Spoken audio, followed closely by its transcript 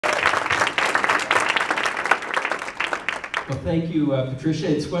Well, thank you,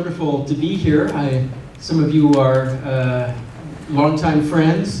 Patricia. It's wonderful to be here. Some of you are longtime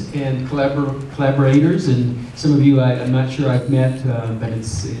friends and collaborators, and some of you I'm not sure I've met, but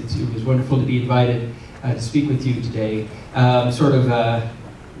it was wonderful to be invited to speak with you today.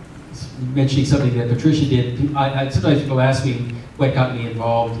 Mentioning something that Patricia did. Sometimes people ask me what got me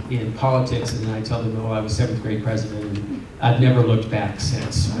involved in politics, and I tell them, well, I was 7th grade president, and I've never looked back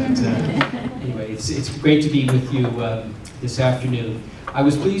since. But anyway, it's great to be with you this afternoon. I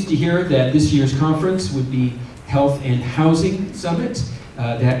was pleased to hear that this year's conference would be Health and Housing Summit.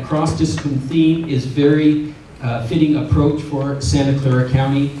 That cross-discipline theme is very fitting approach for Santa Clara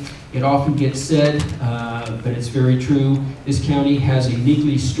County. It often gets said, but it's very true, this county has a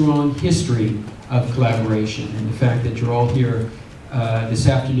uniquely strong history of collaboration, and the fact that you're all here this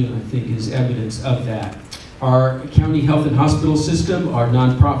afternoon, I think, is evidence of that. Our county health and hospital system, our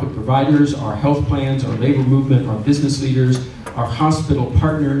nonprofit providers, our health plans, our labor movement, our business leaders, our hospital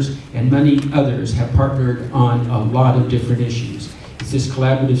partners, and many others have partnered on a lot of different issues. It's this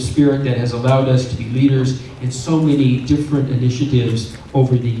collaborative spirit that has allowed us to be leaders in so many different initiatives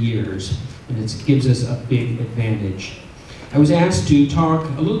over the years, and it gives us a big advantage. I was asked to talk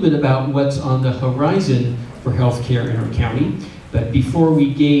a little bit about what's on the horizon for healthcare in our county. But before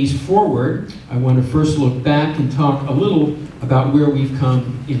we gaze forward, I want to first look back and talk a little about where we've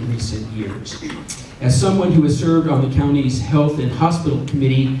come in recent years. As someone who has served on the county's Health and Hospital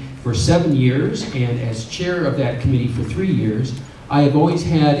Committee for 7 years, and as chair of that committee for 3 years, I have always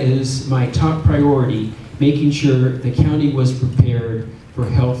had as my top priority making sure the county was prepared for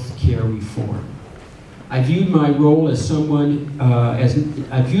health care reform. I viewed my role as someone, not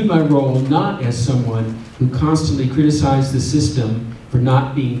as someone who constantly criticized the system for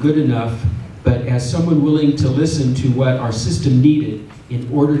not being good enough, but as someone willing to listen to what our system needed in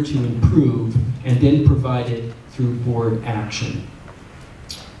order to improve and then provide it through board action.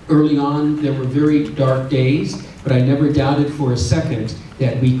 Early on, there were very dark days, but I never doubted for a second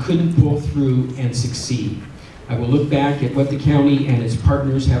that we couldn't pull through and succeed. I will look back at what the county and its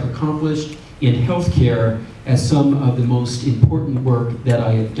partners have accomplished in healthcare as some of the most important work that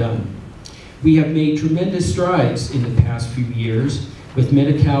I have done. We have made tremendous strides in the past few years. With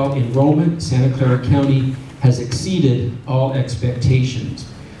Medi-Cal enrollment, Santa Clara County has exceeded all expectations.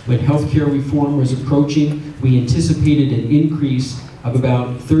 When healthcare reform was approaching, we anticipated an increase of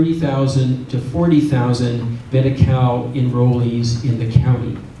about 30,000 to 40,000 Medi-Cal enrollees in the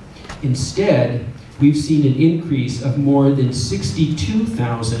county. Instead, we've seen an increase of more than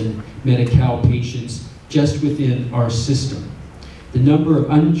 62,000 Medi-Cal patients just within our system. The number of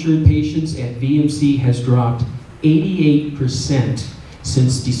uninsured patients at VMC has dropped 88%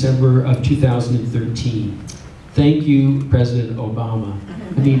 since December of 2013. Thank you, President Obama.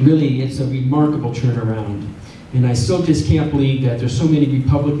 I mean, really, it's a remarkable turnaround. And I still just can't believe that there's so many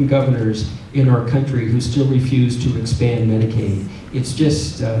Republican governors in our country who still refuse to expand Medicaid. It's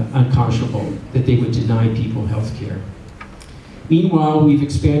just unconscionable that they would deny people health care. Meanwhile, we've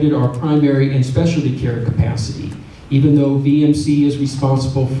expanded our primary and specialty care capacity. Even though VMC is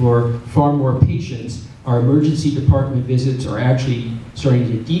responsible for far more patients, our emergency department visits are actually starting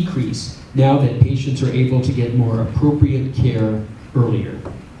to decrease now that patients are able to get more appropriate care earlier.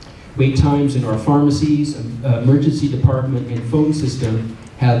 Wait times in our pharmacies, emergency department, and phone system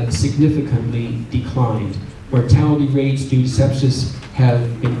have significantly declined. Mortality rates due to sepsis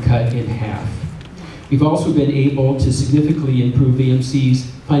have been cut in half. We've also been able to significantly improve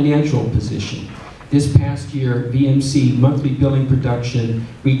VMC's financial position. This past year, VMC monthly billing production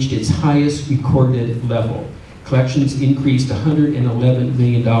reached its highest recorded level. Collections increased $111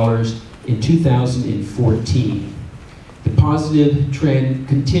 million in 2014. The positive trend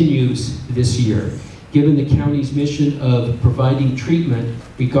continues this year, given the county's mission of providing treatment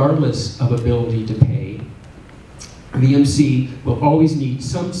regardless of ability to pay. VMC will always need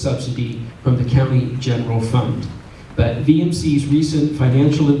some subsidy from the county general fund, but VMC's recent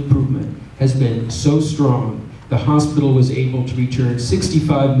financial improvement has been so strong, the hospital was able to return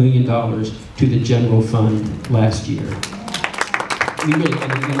 $65 million to the general fund last year. We really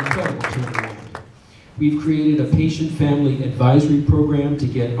had an incredible turnaround. We've created a patient family advisory program to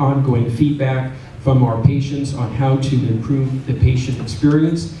get ongoing feedback from our patients on how to improve the patient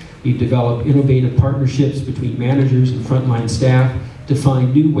experience. We've developed innovative partnerships between managers and frontline staff to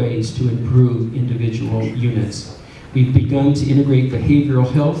find new ways to improve individual units. We've begun to integrate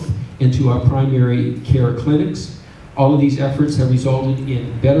behavioral health into our primary care clinics. All of these efforts have resulted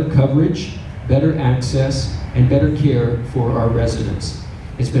in better coverage, better access, and better care for our residents.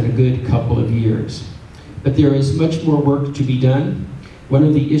 It's been a good couple of years. But there is much more work to be done. One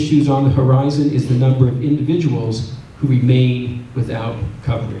of the issues on the horizon is the number of individuals who remain without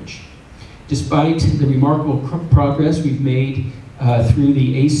coverage. Despite the remarkable progress we've made through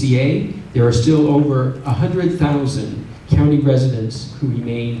the ACA, there are still over 100,000 county residents who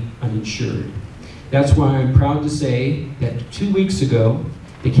remain uninsured. That's why I'm proud to say that 2 weeks ago,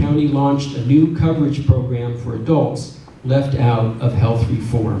 the county launched a new coverage program for adults left out of health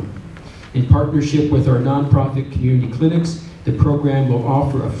reform. In partnership with our nonprofit community clinics, the program will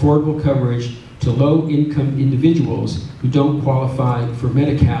offer affordable coverage to low-income individuals who don't qualify for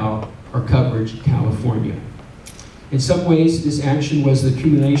Medi-Cal or Coverage California. In some ways, this action was the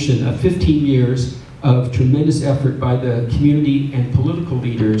accumulation of 15 years of tremendous effort by the community and political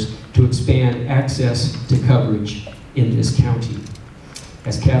leaders to expand access to coverage in this county.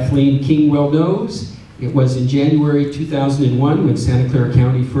 As Kathleen King well knows, it was in January 2001 when Santa Clara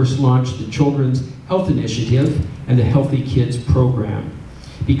County first launched the Children's Health Initiative and the Healthy Kids program,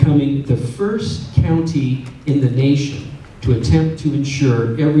 becoming the first county in the nation to attempt to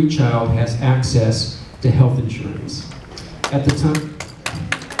ensure every child has access to health insurance. At the time,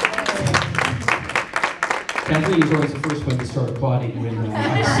 Kathleen is always the first one to start applauding when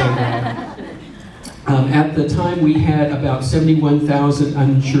I say that. At the time, we had about 71,000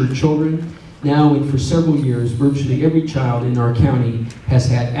 uninsured children. Now, and for several years, virtually every child in our county has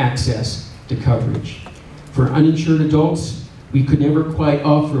had access to coverage. For uninsured adults, we could never quite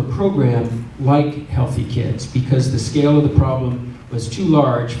offer a program like Healthy Kids because the scale of the problem was too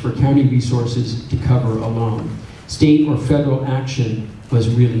large for county resources to cover alone. State or federal action was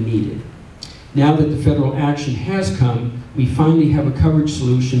really needed. Now that the federal action has come, we finally have a coverage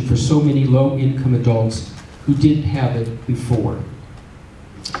solution for so many low-income adults who didn't have it before.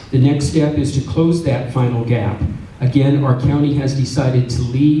 The next step is to close that final gap. Again, our county has decided to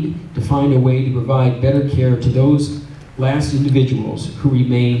lead, to find a way to provide better care to those last individuals who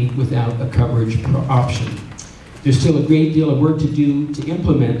remain without a coverage option. There's still a great deal of work to do to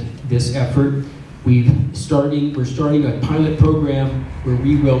implement this effort. We're starting a pilot program where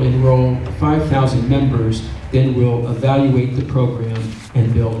we will enroll 5,000 members, then we'll evaluate the program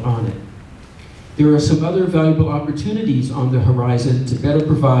and build on it. There are some other valuable opportunities on the horizon to better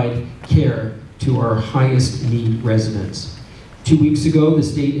provide care to our highest need residents. 2 weeks ago, the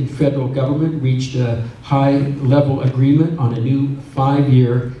state and federal government reached a high-level agreement on a new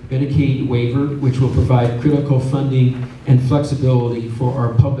 5-year Medicaid waiver, which will provide critical funding and flexibility for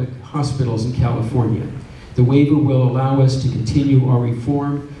our public hospitals in California. The waiver will allow us to continue our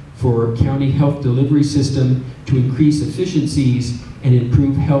reform for county health delivery system to increase efficiencies and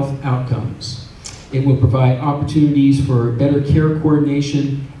improve health outcomes. It will provide opportunities for better care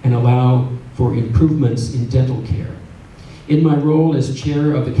coordination and allow for improvements in dental care. In my role as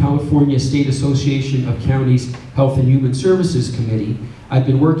chair of the California State Association of Counties Health and Human Services Committee, I've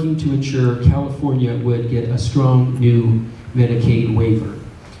been working to ensure California would get a strong new Medicaid waiver.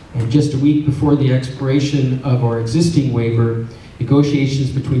 And just a week before the expiration of our existing waiver, negotiations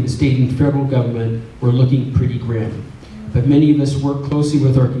between the state and federal government were looking pretty grim. But many of us worked closely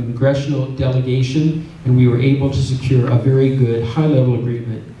with our congressional delegation, and we were able to secure a very good high-level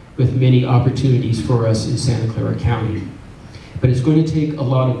agreement with many opportunities for us in Santa Clara County. But it's going to take a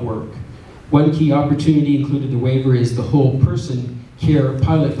lot of work. One key opportunity included the waiver is the Whole Person Care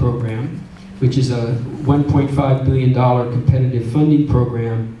Pilot Program, which is a $1.5 billion competitive funding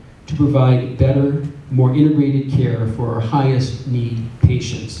program to provide better, more integrated care for our highest need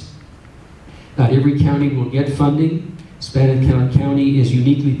patients. Not every county will get funding. Santa Clara County is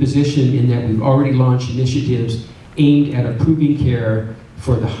uniquely positioned in that we've already launched initiatives aimed at improving care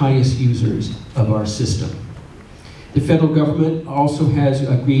for the highest users of our system. The federal government also has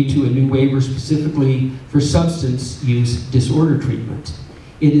agreed to a new waiver specifically for substance use disorder treatment.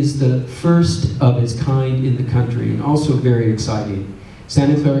 It is the first of its kind in the country and also very exciting.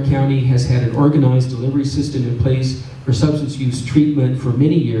 Santa Clara County has had an organized delivery system in place for substance use treatment for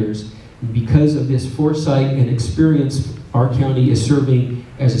many years. And because of this foresight and experience, our county is serving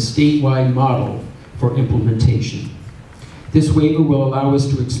as a statewide model for implementation. This waiver will allow us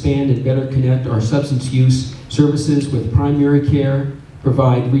to expand and better connect our substance use services with primary care,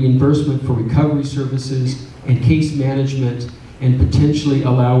 provide reimbursement for recovery services and case management, and potentially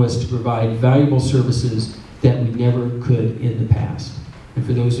allow us to provide valuable services that we never could in the past. And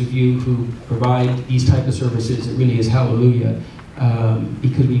for those of you who provide these type of services, it really is hallelujah,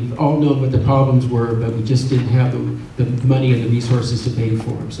 because we've all known what the problems were, but we just didn't have the money and the resources to pay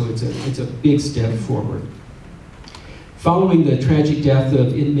for them. So it's a big step forward. Following the tragic death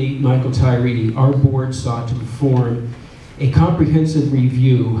of inmate Michael Tyree, our board sought to perform a comprehensive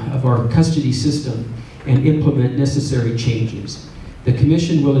review of our custody system and implement necessary changes. The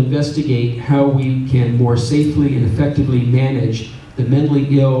Commission will investigate how we can more safely and effectively manage the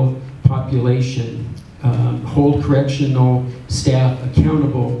mentally ill population, hold correctional staff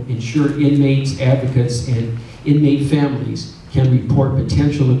accountable, ensure inmates, advocates, and inmate families can report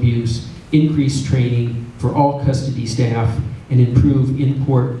potential abuse, increase training for all custody staff, and improve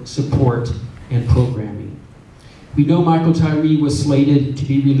in-court support and programming. We know Michael Tyree was slated to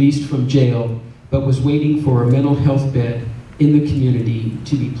be released from jail, but was waiting for a mental health bed in the community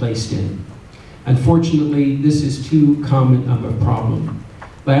to be placed in. Unfortunately, this is too common of a problem.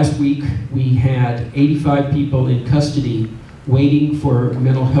 Last week, we had 85 people in custody waiting for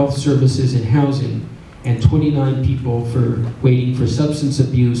mental health services and housing, and 29 people waiting for substance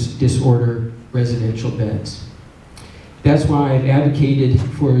abuse disorder residential beds. That's why I've advocated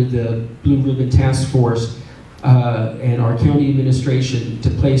for the Blue Ribbon Task Force and our county administration to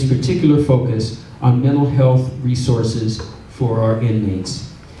place particular focus on mental health resources for our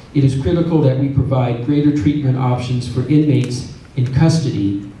inmates. It is critical that we provide greater treatment options for inmates in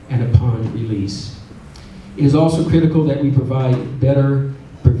custody and upon release. It is also critical that we provide better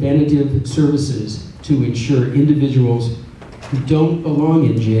preventative services to ensure individuals who don't belong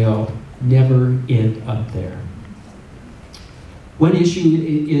in jail never end up there. One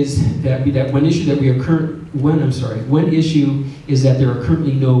issue is that there are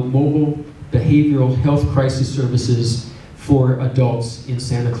currently no mobile behavioral health crisis services for adults in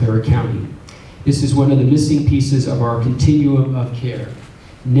Santa Clara County. This is one of the missing pieces of our continuum of care.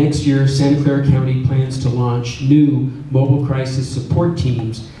 Next year, Santa Clara County plans to launch new mobile crisis support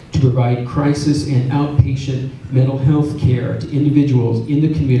teams to provide crisis and outpatient mental health care to individuals in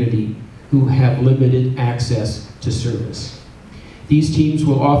the community who have limited access to service. These teams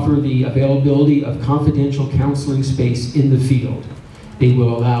will offer the availability of confidential counseling space in the field. They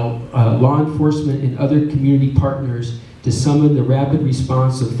will allow law enforcement and other community partners to summon the rapid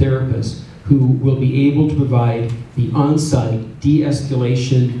response of therapists who will be able to provide the on-site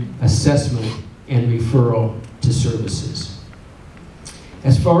de-escalation assessment and referral to services.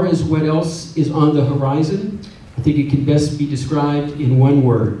 As far as what else is on the horizon, I think it can best be described in one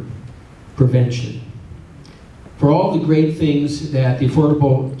word: prevention. For all the great things that the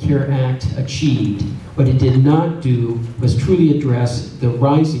Affordable Care Act achieved, what it did not do was truly address the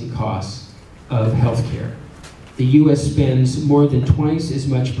rising costs of health care. The U.S. spends more than twice as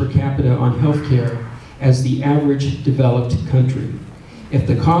much per capita on health care as the average developed country. If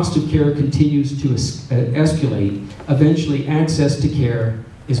the cost of care continues to escalate, eventually access to care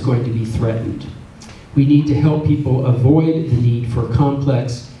is going to be threatened. We need to help people avoid the need for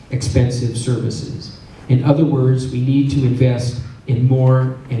complex, expensive services. In other words, we need to invest in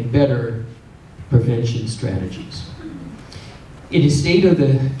more and better prevention strategies. In his State of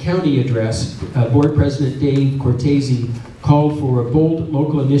the County address, Board President Dave Cortese called for a bold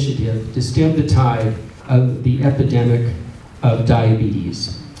local initiative to stem the tide of the epidemic of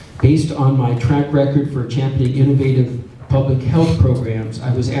diabetes. Based on my track record for championing innovative public health programs,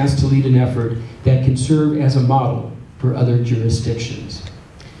 I was asked to lead an effort that can serve as a model for other jurisdictions.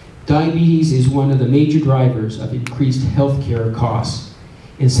 Diabetes is one of the major drivers of increased healthcare costs.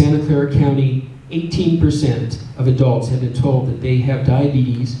 In Santa Clara County, 18% of adults have been told that they have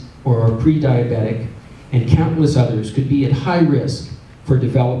diabetes or are pre-diabetic, and countless others could be at high risk for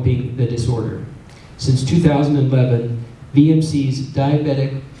developing the disorder. Since 2011, VMC's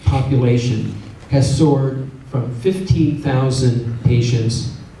diabetic population has soared from 15,000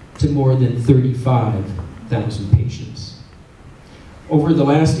 patients to more than 35,000 patients. Over the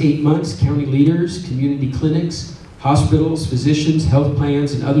last 8 months, county leaders, community clinics, hospitals, physicians, health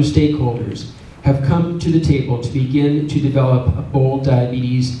plans, and other stakeholders have come to the table to begin to develop a bold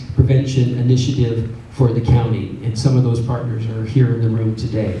diabetes prevention initiative for the county, and some of those partners are here in the room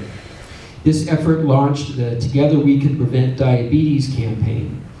today. This effort launched the Together We Can Prevent Diabetes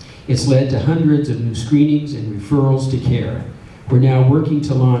campaign. It's led to hundreds of new screenings and referrals to care. We're now working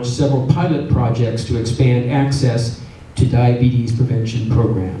to launch several pilot projects to expand access to diabetes prevention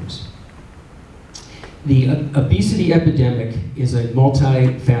programs. The obesity epidemic is a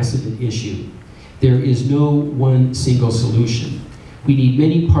multifaceted issue. There is no one single solution. We need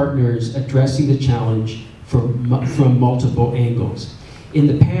many partners addressing the challenge from multiple angles. In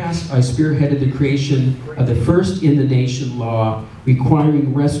the past, I spearheaded the creation of the first in the nation law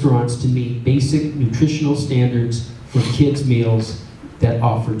requiring restaurants to meet basic nutritional standards for kids' meals that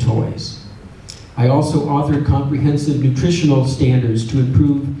offer toys. I also authored comprehensive nutritional standards to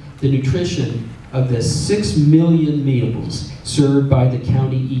improve the nutrition of the 6 million meals served by the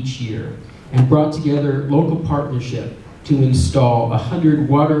county each year, and brought together local partnership to install 100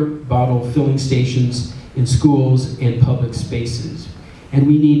 water bottle filling stations in schools and public spaces. And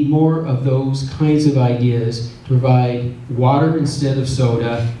we need more of those kinds of ideas to provide water instead of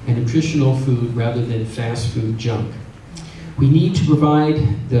soda and nutritional food rather than fast food junk. We need to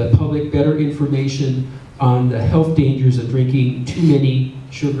provide the public better information on the health dangers of drinking too many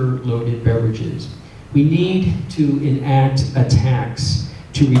sugar-loaded beverages. We need to enact a tax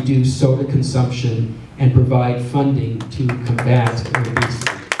to reduce soda consumption and provide funding to combat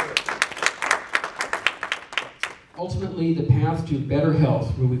obesity. Ultimately, the path to better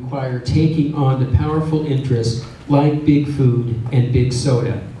health will require taking on the powerful interests like big food and big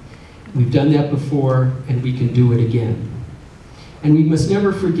soda. We've done that before, and we can do it again. And we must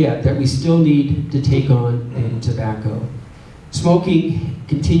never forget that we still need to take on big tobacco. Smoking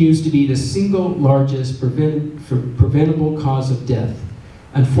continues to be the single largest preventable cause of death.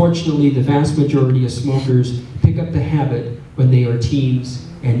 Unfortunately, the vast majority of smokers pick up the habit when they are teens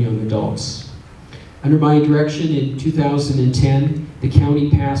and young adults. Under my direction in 2010, the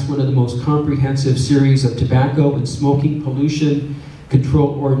county passed one of the most comprehensive series of tobacco and smoking pollution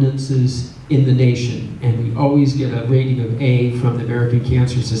control ordinances in the nation, and we always get a rating of A from the American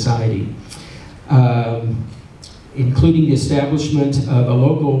Cancer Society, including the establishment of a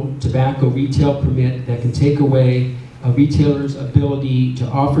local tobacco retail permit that can take away a retailer's ability to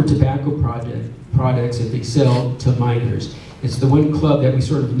offer tobacco products if they sell to minors. It's the one club that we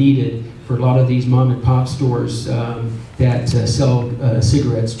sort of needed for a lot of these mom and pop stores that sell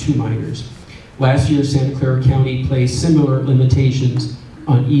cigarettes to minors. Last year, Santa Clara County placed similar limitations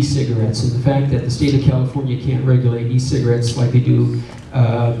on e-cigarettes, and the fact that the state of California can't regulate e-cigarettes like they do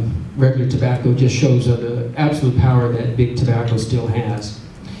regular tobacco just shows the absolute power that big tobacco still has.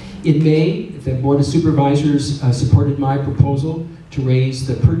 In May, the Board of Supervisors supported my proposal to raise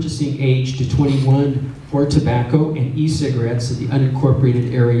the purchasing age to 21 for tobacco and e-cigarettes in the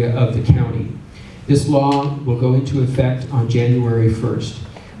unincorporated area of the county. This law will go into effect on January 1st.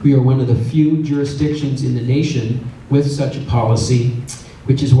 We are one of the few jurisdictions in the nation with such a policy,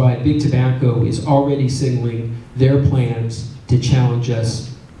 which is why Big Tobacco is already signaling their plans to challenge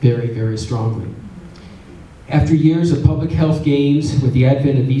us very, very strongly. After years of public health gains with the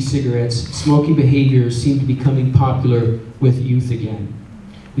advent of e-cigarettes, smoking behaviors seem to be becoming popular with youth again.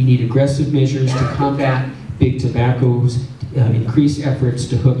 We need aggressive measures to combat Big Tobacco's increased efforts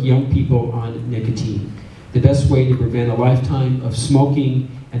to hook young people on nicotine. The best way to prevent a lifetime of smoking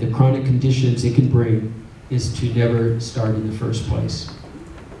and the chronic conditions it can bring is to never start in the first place.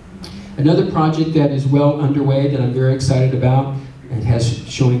 Another project that is well underway that I'm very excited about and has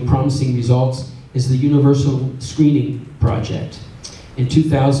showing promising results is the Universal Screening Project. In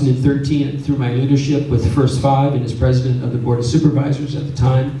 2013, through my leadership with First Five and as president of the Board of Supervisors at the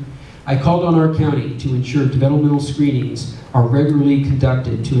time, I called on our county to ensure developmental screenings are regularly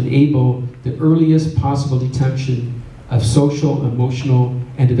conducted to enable the earliest possible detection of social, emotional,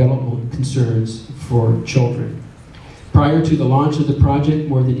 and developmental concerns for children. Prior to the launch of the project,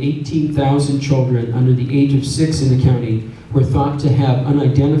 more than 18,000 children under the age of 6 in the county were thought to have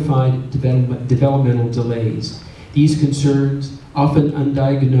unidentified developmental delays. These concerns, often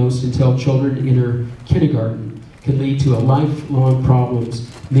undiagnosed until children enter kindergarten, can lead to lifelong problems,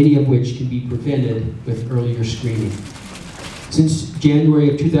 many of which can be prevented with earlier screening. Since January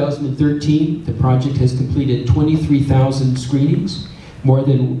of 2013, the project has completed 23,000 screenings. More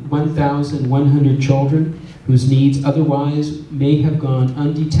than 1,100 children whose needs otherwise may have gone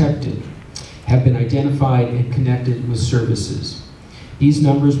undetected have been identified and connected with services. These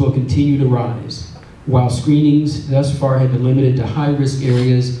numbers will continue to rise. While screenings thus far have been limited to high-risk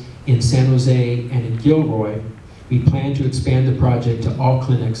areas in San Jose and in Gilroy, we plan to expand the project to all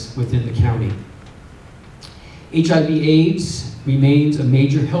clinics within the county. HIV/AIDS remains a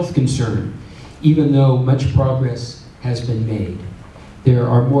major health concern, even though much progress has been made. There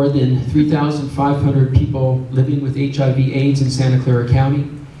are more than 3,500 people living with HIV/AIDS in Santa Clara County.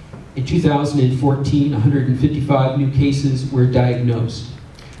 In 2014, 155 new cases were diagnosed.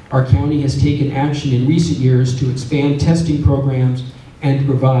 Our county has taken action in recent years to expand testing programs and to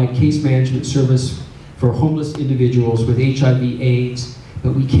provide case management service for homeless individuals with HIV/AIDS,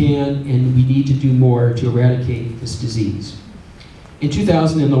 but we can and we need to do more to eradicate this disease. In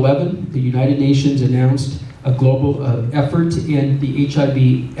 2011, the United Nations announced a global effort to end the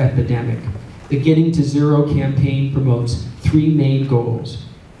HIV epidemic. The Getting to Zero campaign promotes 3 main goals: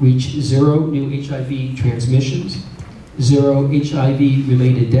 reach 0 new HIV transmissions, 0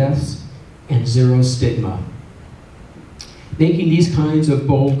 HIV-related deaths, and 0 stigma. Making these kinds of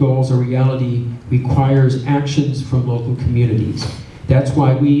bold goals a reality requires actions from local communities. That's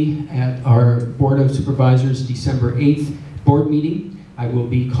why we, at our Board of Supervisors December 8th board meeting, I will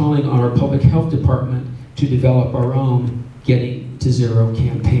be calling on our public health department to develop our own Getting to Zero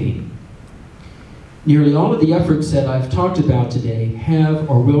campaign. Nearly all of the efforts that I've talked about today have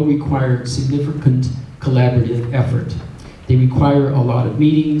or will require significant collaborative effort. They require a lot of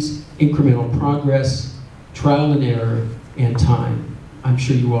meetings, incremental progress, trial and error, and time. I'm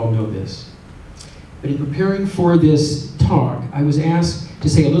sure you all know this. But in preparing for this talk, I was asked to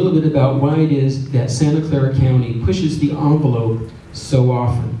say a little bit about why it is that Santa Clara County pushes the envelope so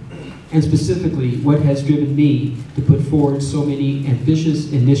often, and specifically what has driven me to put forward so many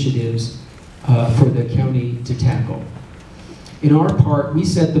ambitious initiatives for the county to tackle. In our part, we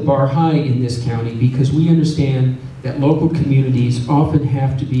set the bar high in this county because we understand that local communities often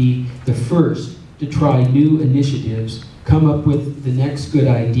have to be the first to try new initiatives, come up with the next good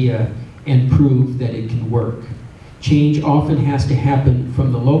idea, and prove that it can work. Change often has to happen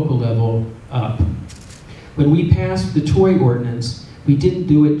from the local level up. When we passed the toy ordinance, we didn't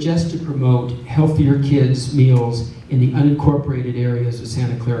do it just to promote healthier kids' meals in the unincorporated areas of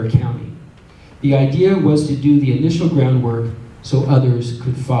Santa Clara County. The idea was to do the initial groundwork so others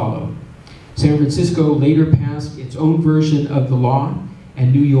could follow. San Francisco later passed its own version of the law,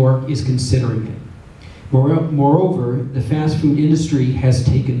 and New York is considering it. Moreover, the fast food industry has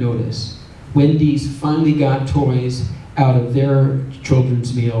taken notice. Wendy's finally got toys out of their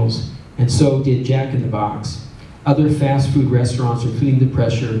children's meals, and so did Jack in the Box. Other fast food restaurants are feeling the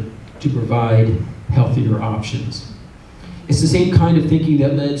pressure to provide healthier options. It's the same kind of thinking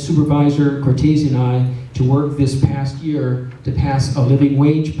that led Supervisor Cortese and I to work this past year to pass a living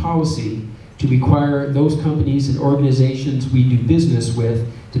wage policy to require those companies and organizations we do business with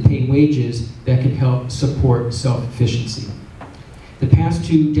to pay wages that can help support self-efficiency. The past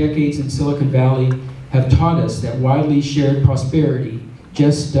 2 decades in Silicon Valley have taught us that widely shared prosperity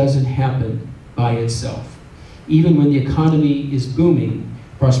just doesn't happen by itself. Even when the economy is booming,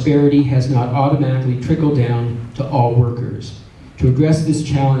 prosperity has not automatically trickled down to all workers. To address this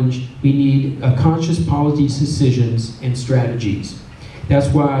challenge, we need conscious policy decisions and strategies. That's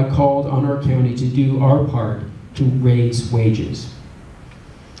why I called on our county to do our part to raise wages.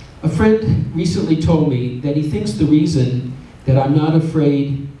 A friend recently told me that he thinks the reason that I'm not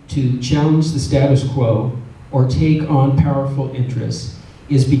afraid to challenge the status quo or take on powerful interests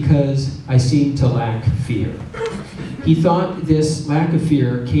is because I seem to lack fear. He thought this lack of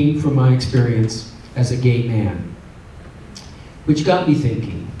fear came from my experience as a gay man, which got me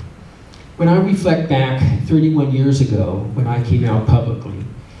thinking. When I reflect back 31 years ago when I came out publicly,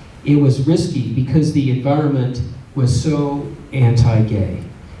 it was risky because the environment was so anti-gay.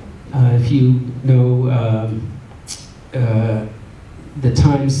 If you know the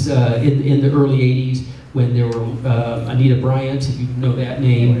times in the early 80s when there were Anita Bryant, if you know that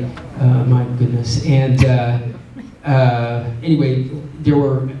name, my goodness, and anyway, there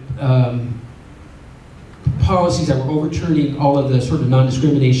were policies that were overturning all of the sort of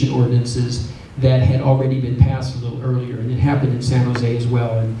non-discrimination ordinances that had already been passed a little earlier, and it happened in San Jose as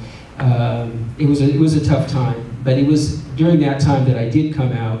well. And it was a tough time, but it was during that time that I did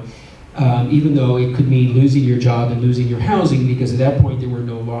come out, even though it could mean losing your job and losing your housing, because at that point there were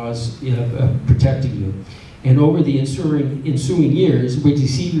no laws protecting you. And over the ensuing years, Wiggsy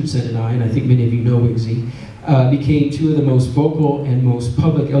Severson and I think many of you know Wiggsy, became 2 of the most vocal and most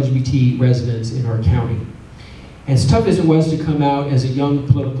public LGBT residents in our county. As tough as it was to come out as a young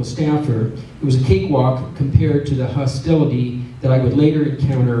political staffer, it was a cakewalk compared to the hostility that I would later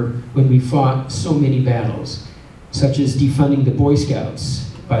encounter when we fought so many battles, such as defunding the Boy Scouts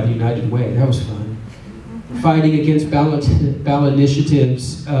by the United Way. That was fun. Fighting against ballot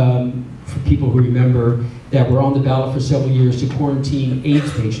initiatives, for people who remember, that were on the ballot for several years to quarantine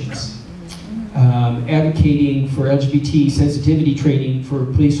AIDS patients. Advocating for LGBT sensitivity training for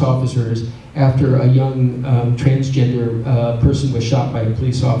police officers after a young transgender person was shot by a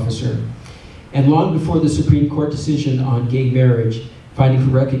police officer. And long before the Supreme Court decision on gay marriage, fighting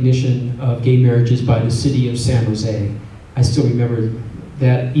for recognition of gay marriages by the city of San Jose. I still remember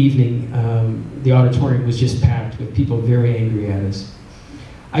that evening, the auditorium was just packed with people very angry at us.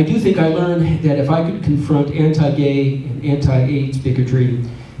 I do think I learned that if I could confront anti-gay and anti-AIDS bigotry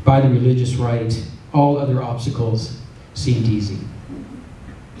by the religious right, all other obstacles seemed easy.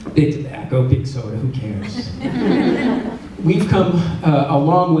 Big tobacco, big soda, who cares? We've come a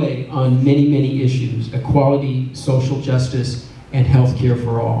long way on many, many issues: equality, social justice, and health care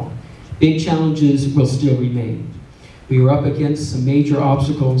for all. Big challenges will still remain. We are up against some major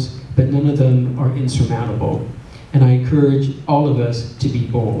obstacles, but none of them are insurmountable. And I encourage all of us to be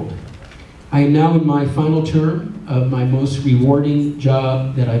bold. I am now in my final term of my most rewarding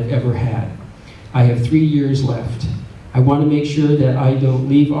job that I've ever had. I have 3 years left. I want to make sure that I don't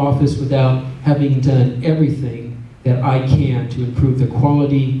leave office without having done everything that I can to improve the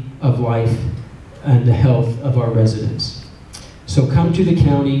quality of life and the health of our residents. So come to the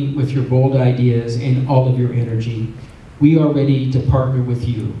county with your bold ideas and all of your energy. We are ready to partner with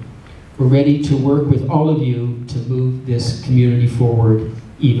you. We're ready to work with all of you to move this community forward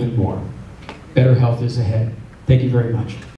even more. Better health is ahead. Thank you very much.